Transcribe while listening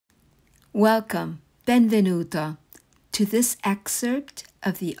Welcome, Benvenuto, to this excerpt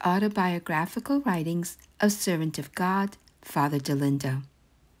of the autobiographical writings of servant of God, Father Dolindo.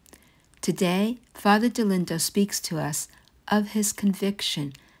 Today, Father Dolindo speaks to us of his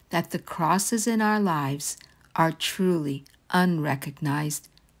conviction that the crosses in our lives are truly unrecognized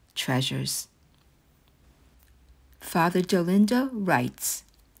treasures. Father Dolindo writes,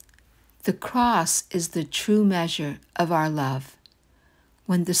 "The cross is the true measure of our love.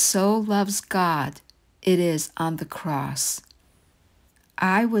 When the soul loves God, it is on the cross."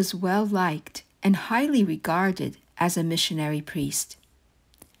 I was well liked and highly regarded as a missionary priest.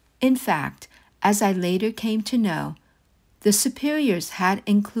 In fact, as I later came to know, the superiors had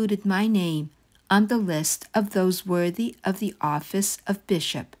included my name on the list of those worthy of the office of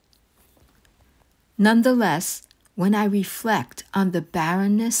bishop. Nonetheless, when I reflect on the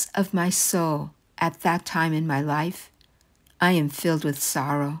barrenness of my soul at that time in my life, I am filled with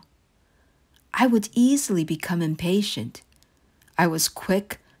sorrow. I would easily become impatient. I was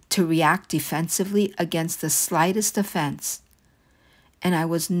quick to react defensively against the slightest offense, and I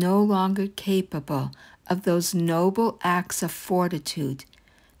was no longer capable of those noble acts of fortitude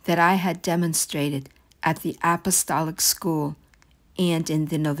that I had demonstrated at the apostolic school and in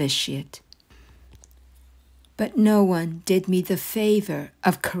the novitiate. But no one did me the favor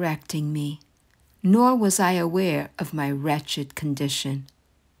of correcting me, nor was I aware of my wretched condition.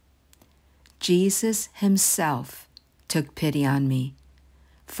 Jesus himself took pity on me,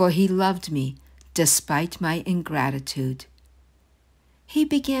 for he loved me despite my ingratitude. He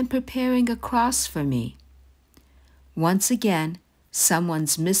began preparing a cross for me. Once again,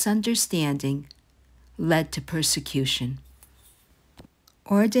 someone's misunderstanding led to persecution.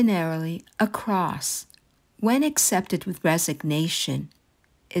 Ordinarily, a cross, when accepted with resignation,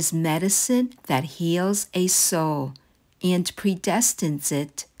 is medicine that heals a soul and predestines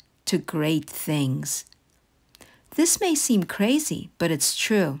it to great things. This may seem crazy, but it's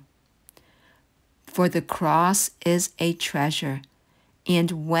true. For the cross is a treasure,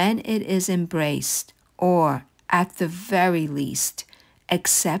 and when it is embraced, or at the very least,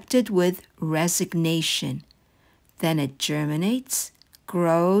 accepted with resignation, then it germinates,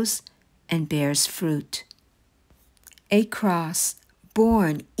 grows, and bears fruit. A cross,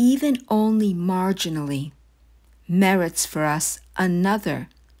 born even only marginally, merits for us another,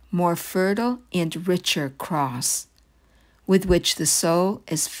 more fertile and richer cross, with which the soul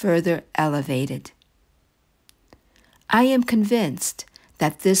is further elevated. I am convinced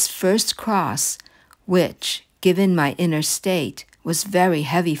that this first cross, which, given my inner state, was very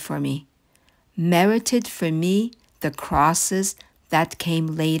heavy for me, merited for me the crosses that came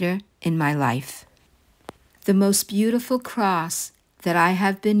later in my life. The most beautiful cross that I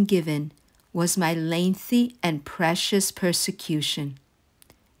have been given was my lengthy and precious persecution.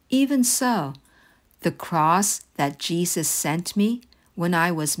 Even so, the cross that Jesus sent me when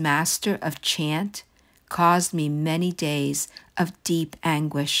I was master of chant caused me many days of deep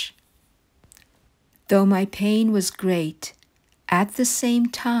anguish. Though my pain was great, at the same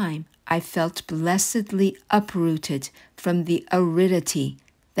time I felt blessedly uprooted from the aridity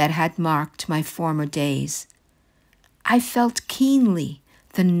that had marked my former days. I felt keenly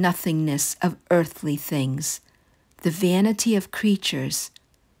the nothingness of earthly things, the vanity of creatures,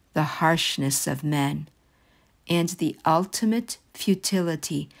 the harshness of men, and the ultimate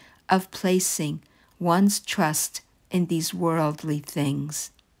futility of placing one's trust in these worldly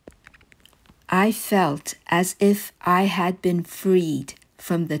things. I felt as if I had been freed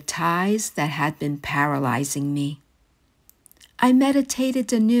from the ties that had been paralyzing me. I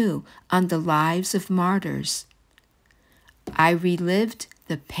meditated anew on the lives of martyrs. I relived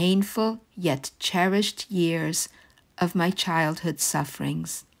the painful yet cherished years of my childhood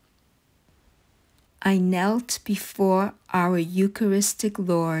sufferings. I knelt before our Eucharistic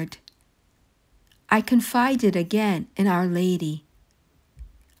Lord. I confided again in Our Lady.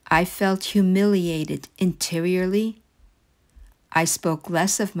 I felt humiliated interiorly. I spoke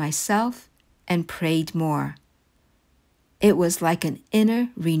less of myself and prayed more. It was like an inner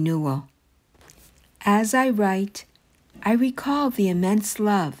renewal. As I write, I recall the immense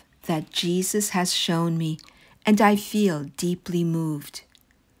love that Jesus has shown me, and I feel deeply moved.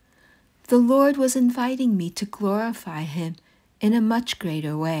 The Lord was inviting me to glorify him in a much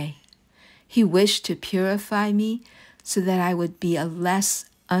greater way. He wished to purify me so that I would be a less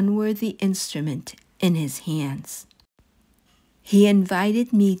unworthy instrument in his hands. He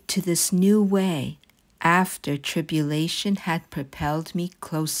invited me to this new way after tribulation had propelled me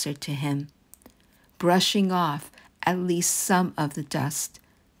closer to him, brushing off at least some of the dust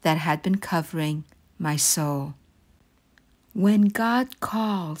that had been covering my soul. When God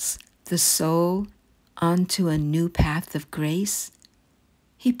calls, the soul onto a new path of grace,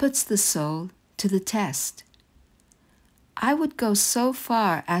 he puts the soul to the test. I would go so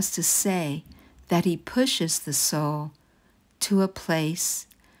far as to say that he pushes the soul to a place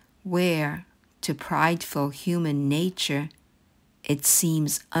where, to prideful human nature, it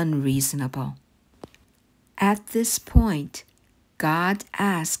seems unreasonable. At this point, God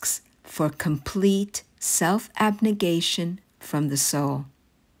asks for complete self-abnegation from the soul.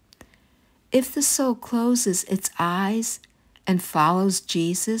 If the soul closes its eyes and follows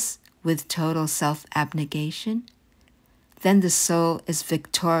Jesus with total self-abnegation, then the soul is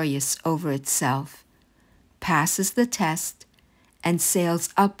victorious over itself, passes the test, and sails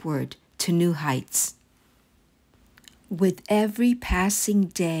upward to new heights. With every passing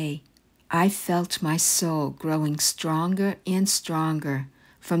day, I felt my soul growing stronger and stronger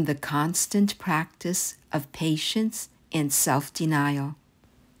from the constant practice of patience and self-denial.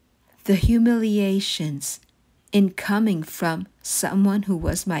 The humiliations in coming from someone who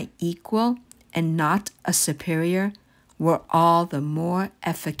was my equal and not a superior were all the more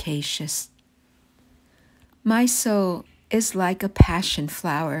efficacious. My soul is like a passion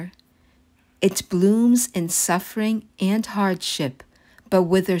flower. It blooms in suffering and hardship, but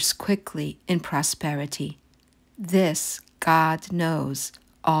withers quickly in prosperity. This God knows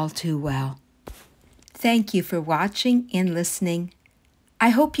all too well. Thank you for watching and listening. I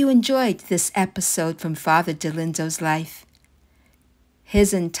hope you enjoyed this episode from Father Dolindo's life.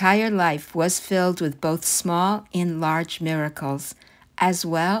 His entire life was filled with both small and large miracles, as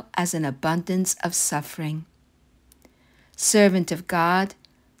well as an abundance of suffering. Servant of God,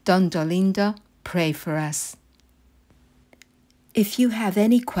 Don Dolindo, pray for us. If you have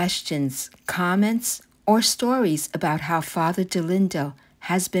any questions, comments, or stories about how Father Dolindo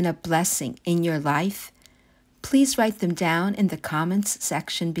has been a blessing in your life, please write them down in the comments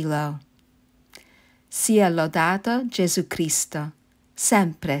section below. Sia lodato Gesù Cristo,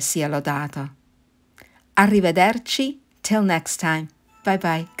 sempre sia lodato. Arrivederci, till next time.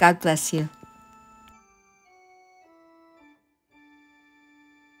 Bye-bye. God bless you.